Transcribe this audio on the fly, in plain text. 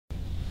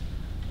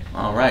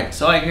All right,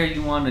 so I hear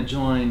you want to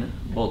join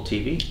Bolt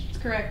TV. That's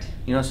correct.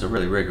 You know, it's a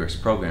really rigorous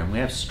program. We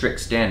have strict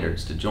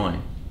standards to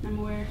join. I'm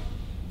aware.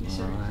 Yes,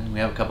 sir. All right, we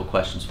have a couple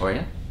questions for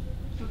you.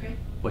 Okay.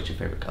 What's your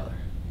favorite color?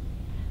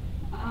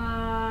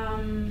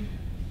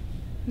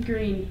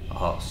 Green.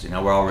 Oh, see,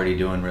 now we're already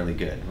doing really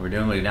good. We're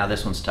doing really, now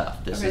this one's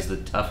tough. This is the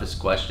toughest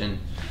question.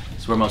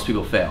 It's where most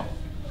people fail.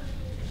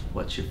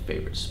 What's your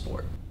favorite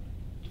sport?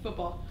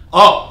 Football.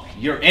 Oh,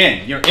 you're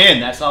in. You're in.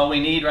 That's all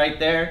we need right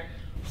there.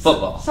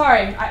 Football.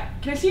 Sorry,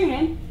 can I see your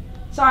hand?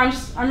 Sorry,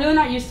 I'm really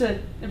not used to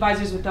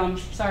advisors with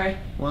thumbs. Sorry.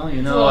 Well,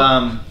 you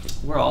know,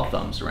 we're all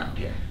thumbs around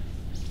here.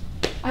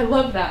 I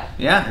love that.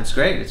 Yeah, it's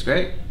great. It's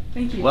great.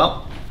 Thank you.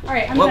 Well, all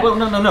right.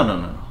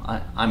 No.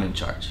 I'm in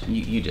charge.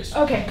 You just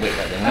wait right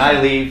there. When I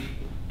leave,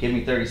 give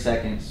me 30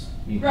 seconds.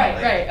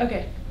 Right.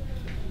 Okay.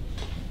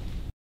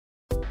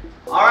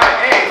 All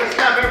right, hey, listen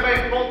up,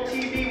 everybody. Bolt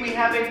TV, we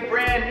have a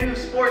brand new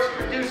sports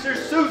producer,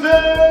 Susan.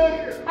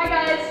 Hi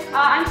guys,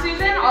 I'm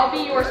Susan. I'll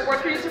be your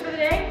sports producer for the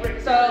day.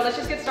 So let's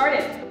just get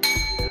started.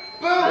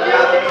 Boom!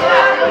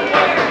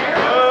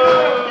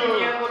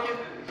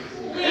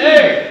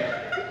 Hey!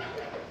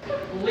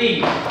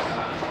 Leave.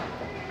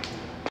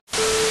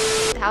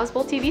 How's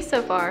Bolt TV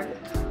so far?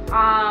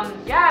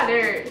 Yeah,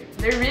 they're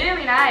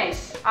really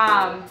nice.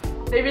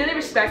 They really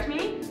respect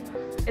me.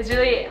 It's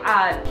really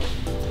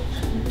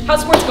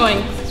how's sports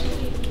going?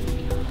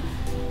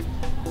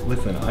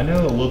 Listen, I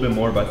know a little bit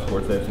more about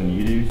sports than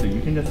you do, so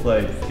you can just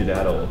like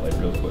skedaddle like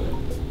real quick.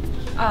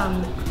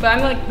 But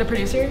I'm like the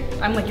producer.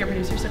 I'm like your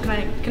producer, so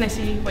can I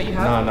see what you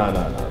have? No.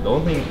 The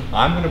only thing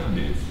I'm gonna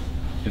produce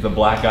is a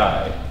black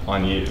eye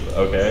on you,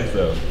 okay?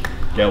 So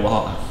get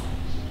lost.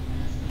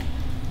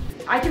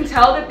 I can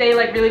tell that they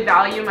like really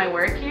value my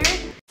work here.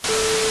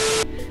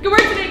 Good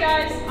work today,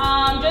 guys.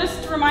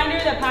 Just a reminder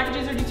that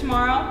packages are due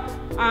tomorrow.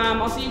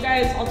 I'll see you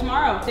guys all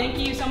tomorrow. Thank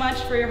you so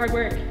much for your hard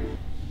work.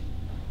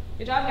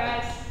 Good job,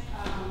 guys.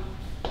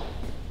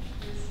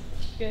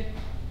 Good.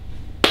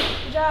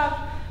 Good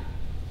job.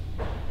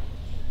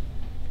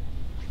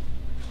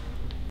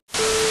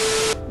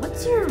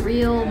 What's your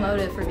real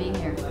motive for being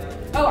here?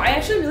 Oh, I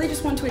actually really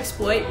just want to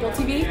exploit Bolt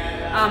TV.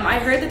 I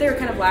heard that they were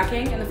kind of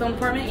lacking in the film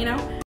department, you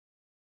know?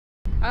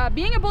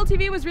 Being at Bolt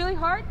TV was really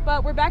hard,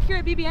 but we're back here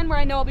at BBN where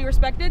I know I'll be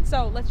respected,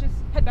 so let's just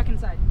head back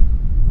inside.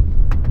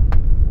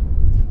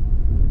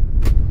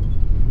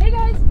 Hey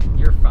guys!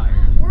 You're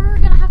fired. We're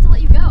gonna have to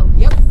let you go.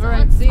 Yep,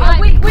 alright, see ya.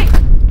 Wait!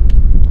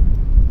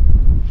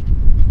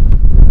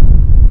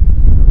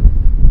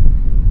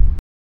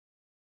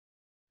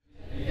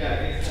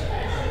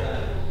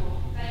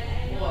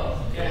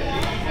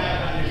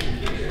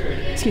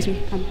 Excuse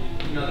me.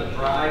 You know, the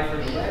bride for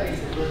the wedding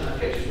is in the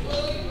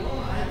picture.